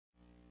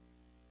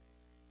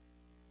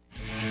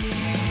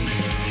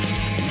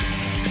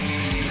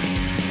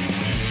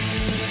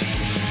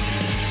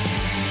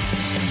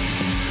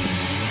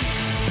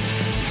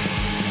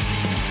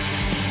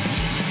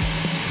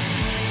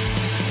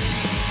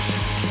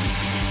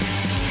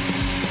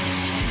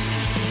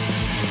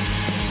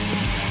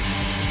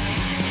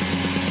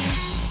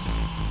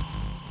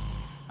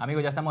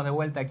Amigos, ya estamos de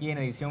vuelta aquí en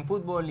Edición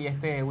Fútbol y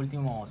este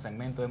último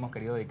segmento hemos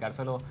querido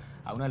dedicárselo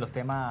a uno de los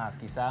temas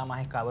quizá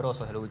más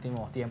escabrosos de los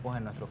últimos tiempos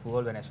en nuestro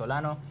fútbol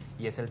venezolano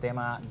y es el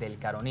tema del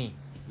Caroní.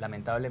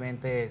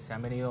 Lamentablemente se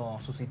han venido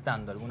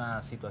suscitando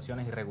algunas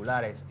situaciones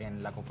irregulares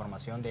en la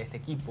conformación de este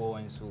equipo,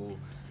 en su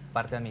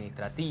parte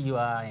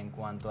administrativa, en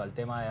cuanto al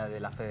tema de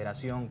la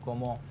federación,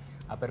 cómo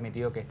ha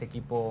permitido que este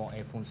equipo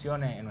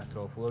funcione en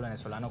nuestro fútbol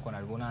venezolano con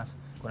algunos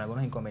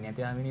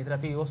inconvenientes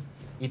administrativos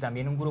y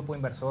también un grupo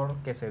inversor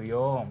que se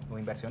vio, o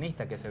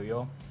inversionista que se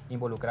vio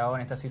involucrado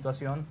en esta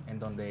situación en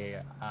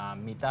donde a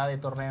mitad de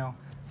torneo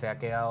se ha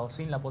quedado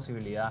sin la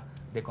posibilidad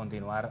de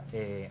continuar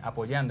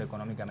apoyando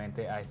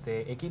económicamente a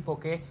este equipo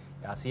que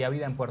hacía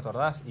vida en Puerto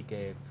Ordaz y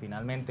que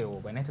finalmente,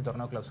 o en este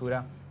torneo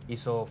clausura,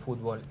 hizo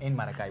fútbol en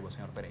Maracaibo,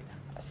 señor Pereira.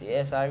 Así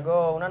es,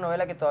 una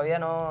novela que todavía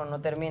no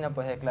termina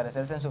pues de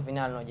esclarecerse en su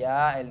final, ¿no?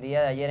 Ya el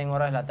día de ayer en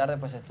horas de la tarde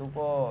pues se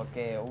supo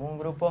que hubo un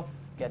grupo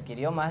que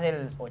adquirió más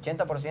del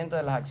 80%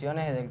 de las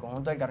acciones del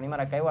conjunto del Caroní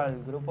Maracaibo a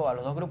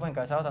los dos grupos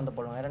encabezados, tanto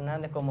por Leonel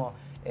Hernández como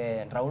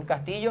Raúl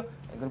Castillo.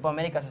 El Grupo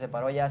América se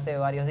separó ya hace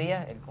varios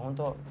días, el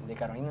conjunto de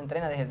Caroní no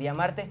entrena desde el día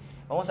martes.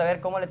 Vamos a ver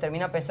cómo le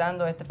termina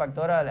pesando este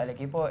factor al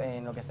equipo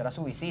en lo que será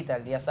su visita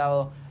el día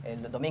sábado,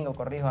 el domingo,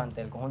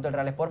 ante el conjunto del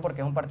Real Sport,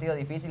 porque es un partido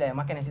difícil y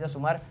además que necesita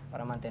sumar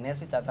para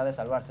mantenerse y tratar de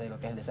salvarse de lo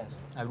que es el descenso.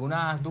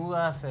 Algunas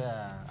dudas,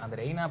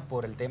 Andreina,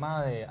 por el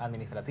tema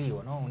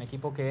administrativo, ¿no? Un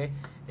equipo que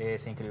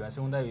se inscribió en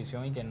segunda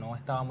división y que no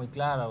estaba muy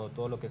claro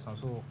todo lo que son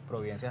sus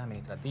providencias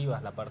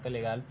administrativas, la parte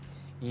legal.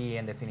 Y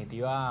en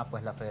definitiva,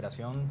 pues la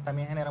federación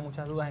también genera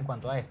muchas dudas en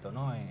cuanto a esto,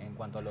 ¿no? En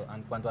cuanto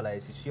a la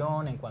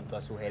decisión, en cuanto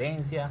a su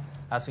gerencia,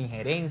 a su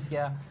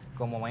injerencia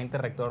como ente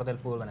rector del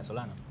fútbol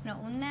venezolano. No,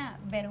 una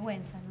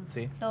vergüenza, ¿no?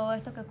 Sí. Todo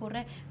esto que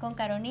ocurre con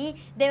Caroní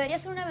debería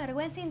ser una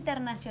vergüenza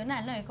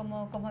internacional, ¿no? Y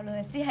como lo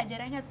decía ayer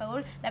Ángel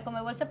Paul, la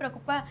Conmebol se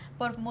preocupa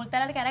por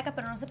multar al Caracas,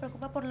 pero no se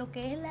preocupa por lo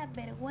que es la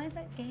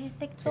vergüenza que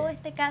es todo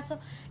este caso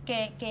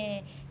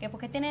que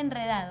porque tiene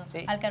enredado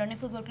al Caroní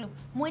Fútbol Club.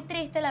 Muy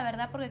triste, la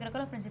verdad, porque creo que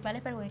los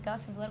principales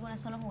perjudicados sin duda alguna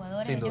son los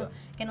jugadores, ellos,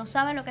 que no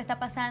saben lo que está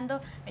pasando.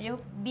 Ellos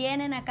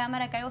vienen acá a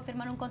Maracaibo a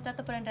firmar un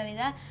contrato, pero en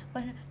realidad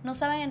pues no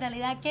saben en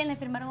realidad a quién le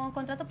firmaron un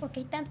contrato,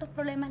 porque hay tantos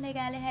problemas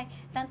legales, hay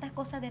tantas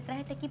cosas detrás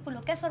de este equipo.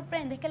 Lo que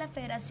sorprende es que la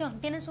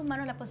federación tiene en sus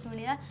manos la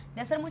posibilidad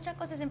de hacer muchas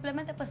cosas y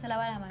simplemente pues se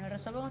lava las manos,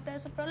 resuelven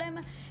ustedes sus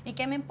problemas y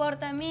qué me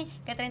importa a mí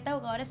que 30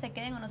 jugadores se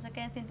queden o no se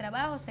queden sin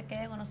trabajo, se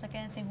queden o no se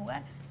queden sin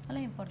jugar, no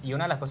les importa. Y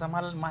una de las cosas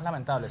más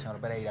lamentables, señor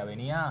Pereira,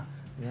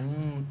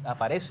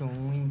 aparece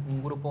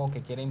un grupo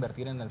que quiere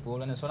invertir en el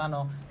fútbol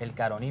venezolano. El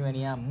Caroní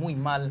venía muy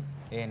mal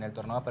en el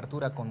torneo de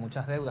apertura, con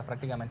muchas deudas,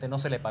 prácticamente no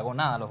se le pagó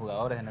nada a los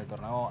jugadores en el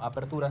torneo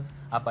apertura.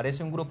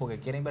 Aparece un grupo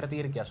que quiere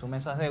invertir, que asume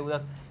esas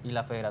deudas y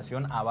la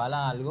federación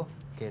avala algo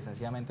que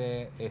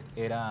sencillamente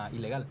era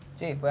ilegal.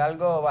 Sí, fue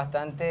algo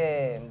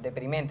bastante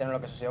deprimente, ¿no?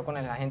 Lo que sucedió con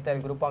la gente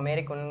del Grupo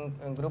América,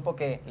 un grupo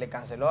que le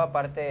canceló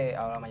aparte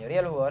a la mayoría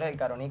de los jugadores del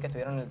Caroní que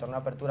estuvieron en el torneo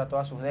de apertura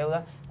todas sus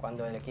deudas.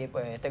 Cuando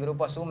este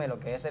grupo asume lo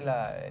que es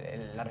la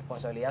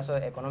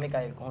responsabilidad económica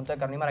del conjunto del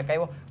Caroní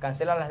Maracaibo,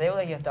 cancela las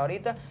deudas y hasta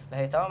ahorita las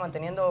estaba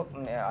manteniendo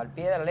al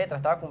pie de la letra,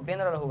 estaba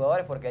cumpliendo a los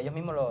jugadores, porque ellos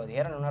mismos lo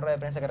dijeron en una rueda de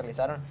prensa que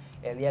realizaron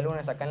el día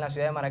lunes acá en la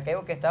ciudad de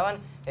Maracaibo, que estaban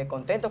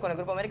contentos con el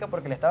Grupo América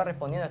porque le estaba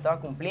respondiendo, estaba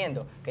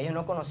cumpliendo, que ellos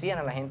no conocían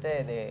a la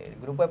gente del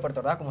grupo de Puerto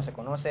Ordaz como se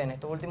conoce en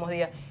estos últimos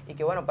días, y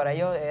que bueno, para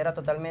ellos era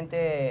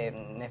totalmente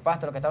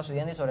nefasto lo que estaba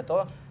sucediendo, y sobre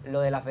todo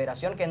lo de la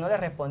federación que no les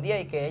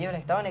respondía y que ellos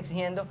les estaban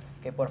exigiendo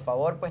que por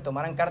favor pues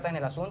tomaran cartas en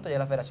el asunto. Ya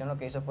la federación lo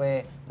que hizo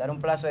fue dar un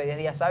plazo de 10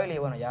 días hábiles y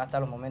bueno, ya hasta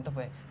los momentos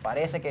pues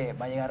parece que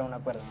va a llegar a un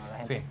acuerdo, ¿no? La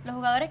gente. Sí. Los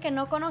jugadores que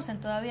no conocen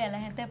todavía a la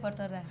gente de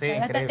Puerto Ordaz, sí,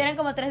 tienen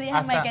como 3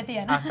 días en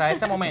Maiquetía, ¿no? Hasta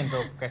este momento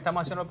que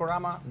estamos haciendo el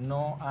programa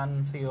no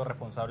han sido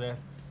responsables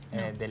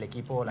del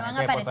equipo, la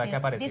gente de Puerto Ordaz que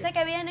apareció. Dice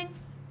que vienen,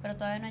 pero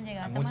todavía no han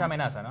llegado. Mucha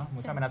amenaza, ¿no?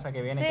 Mucha amenaza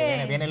que viene,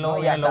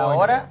 y hasta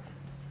ahora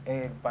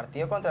el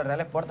partido contra el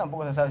Real Sport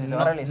tampoco se sabe si se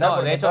va a realizar.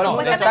 No, de hecho todo el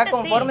mundo está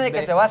conforme de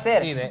que se va a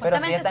hacer, pero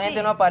si esta gente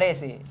sí no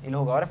aparece, y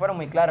los jugadores fueron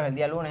muy claros el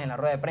día lunes en la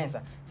rueda de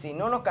prensa, si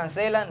no nos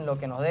cancelan lo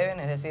que nos deben,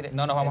 es decir,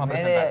 no nos vamos el a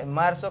mes presentar. de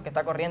marzo que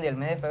está corriendo y el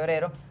mes de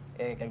febrero,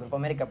 que el Grupo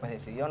América pues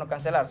decidió no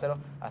cancelárselo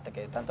hasta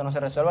que tanto no se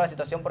resuelva la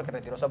situación porque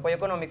retiró su apoyo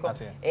económico.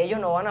 Ellos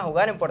no van a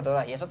jugar en Puerto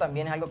Ordaz, y eso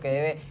también es algo que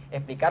debe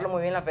explicarlo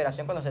muy bien la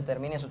federación cuando se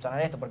termine de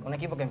subsanar esto, porque un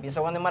equipo que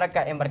empieza jugando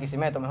en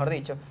Barquisimeto, mejor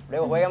dicho,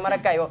 luego juega en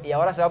Maracaibo y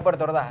ahora se va a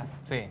Puerto Ordaz.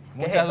 Sí,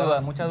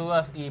 muchas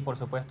dudas y por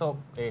supuesto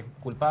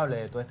culpable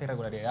de toda esta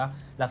irregularidad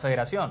la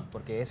federación,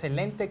 porque es el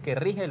ente que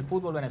rige el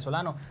fútbol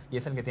venezolano y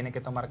es el que tiene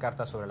que tomar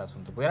cartas sobre el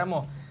asunto.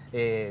 Pudiéramos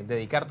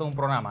dedicar todo un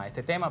programa a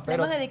este tema,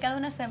 pero... hemos dedicado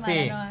una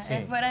semana,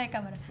 fuera de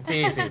cámara.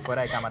 Sí,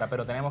 fuera de cámara,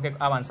 pero tenemos que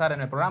avanzar en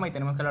el programa y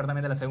tenemos que hablar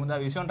también de la segunda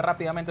división.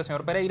 Rápidamente,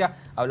 señor Pereira,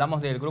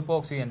 hablamos del grupo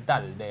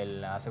occidental de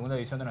la segunda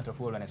división de nuestro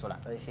fútbol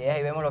venezolano. Así es,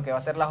 ahí vemos lo que va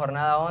a ser la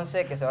jornada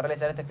 11 que se va a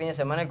realizar este fin de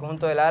semana. El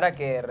conjunto de Lara,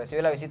 que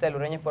recibe la visita del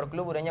Ureña Sport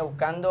Club, Ureña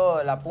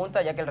buscando la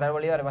punta, ya que el Real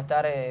Bolívar va a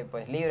estar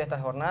pues libre esta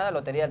jornada.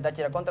 Lotería del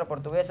Táchira contra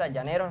Portuguesa,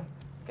 Llaneros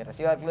que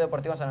reciba al Club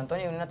Deportivo San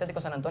Antonio, y Unión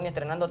Atlético San Antonio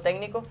estrenando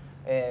técnico,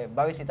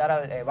 va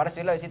a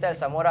recibir la visita del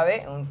Zamora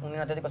B, un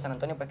Unión Atlético San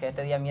Antonio pues que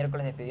este día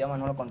miércoles despidió a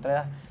Manolo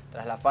Contreras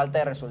tras la falta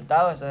de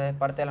resultados. Eso es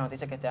parte de las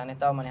noticias que te han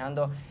estado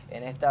manejando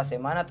en esta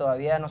semana.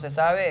 Todavía no se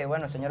sabe,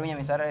 bueno, el señor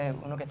Villamizar es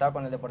uno que estaba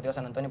con el Deportivo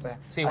San Antonio, pues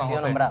sí, ha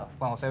sido nombrado.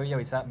 Juan José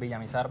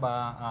Villamizar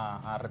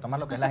va a retomar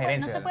lo que es la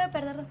gerencia. No se puede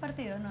perder 2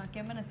 partidos, ¿no? Aquí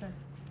en Venezuela.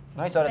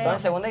 No, y sobre todo en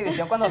segunda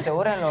división cuando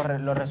aseguren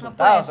los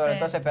resultados. Sobre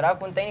todo se esperaba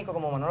que un técnico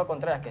como Manolo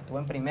Contreras, que estuvo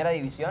en primera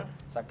división,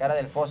 sacara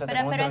del foso.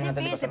 Pero es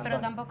difícil, pero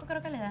tampoco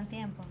creo que les dan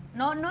tiempo.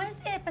 No es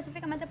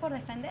específicamente por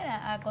defender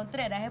a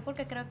Contreras, es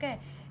porque creo que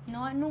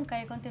nunca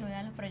hay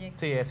continuidad en los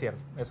proyectos. Sí, es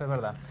cierto, eso es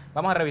verdad.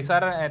 Vamos a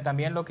revisar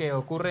también lo que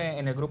ocurre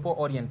en el grupo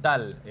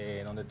oriental,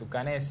 donde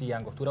Tucanes y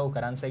Angostura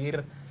buscarán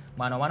seguir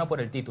mano a mano por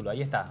el título.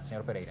 Ahí está,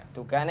 señor Pereira.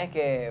 Tucanes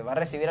que va a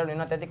recibir al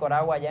Unión Atlético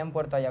Aragua allá en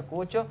Puerto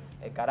Ayacucho.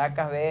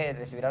 Caracas B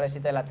recibirá la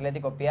visita del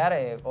Atlético Piar.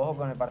 Ojo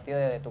con el partido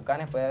de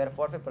Tucanes, puede haber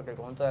forfeit porque el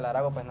conjunto del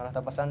Aragua pues no la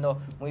está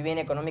pasando muy bien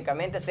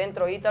económicamente.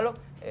 Centro Ítalo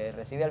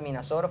recibe al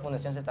Minasoro,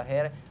 Fundación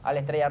Cestarjer a la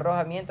Estrella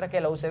Roja, mientras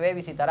que la UCB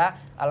visitará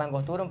a la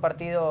Angostura, un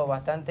partido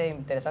bastante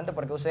interesante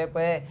porque UCB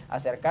puede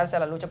acercarse a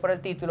la lucha por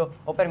el título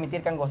o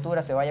permitir que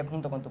Angostura se vaya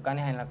junto con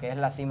Tucanes en lo que es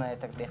la cima de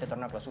este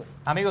torneo clausura.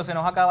 Amigos, se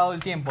nos ha acabado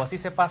el tiempo, así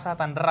se pasa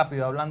tan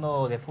rápido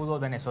hablando de fútbol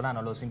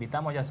venezolano. Los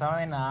invitamos, ya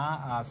saben,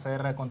 a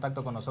hacer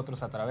contacto con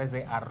nosotros a través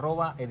de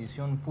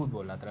 @Edición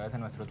Fútbol, a través de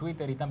nuestro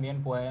Twitter, y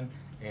también pueden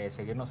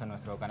seguirnos en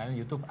nuestro canal en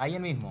YouTube. Ahí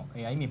mismo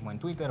en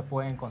Twitter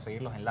pueden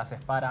conseguir los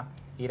enlaces para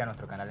ir a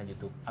nuestro canal en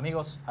YouTube.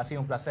 Amigos, ha sido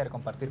un placer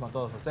compartir con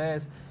todos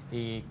ustedes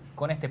y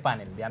con este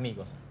panel de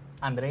amigos,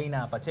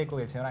 Andreina Pacheco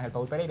y el señor Ángel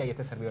Paul Pereira y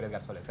este servidor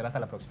Edgar Soler. Será hasta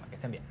la próxima. Que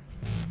estén bien.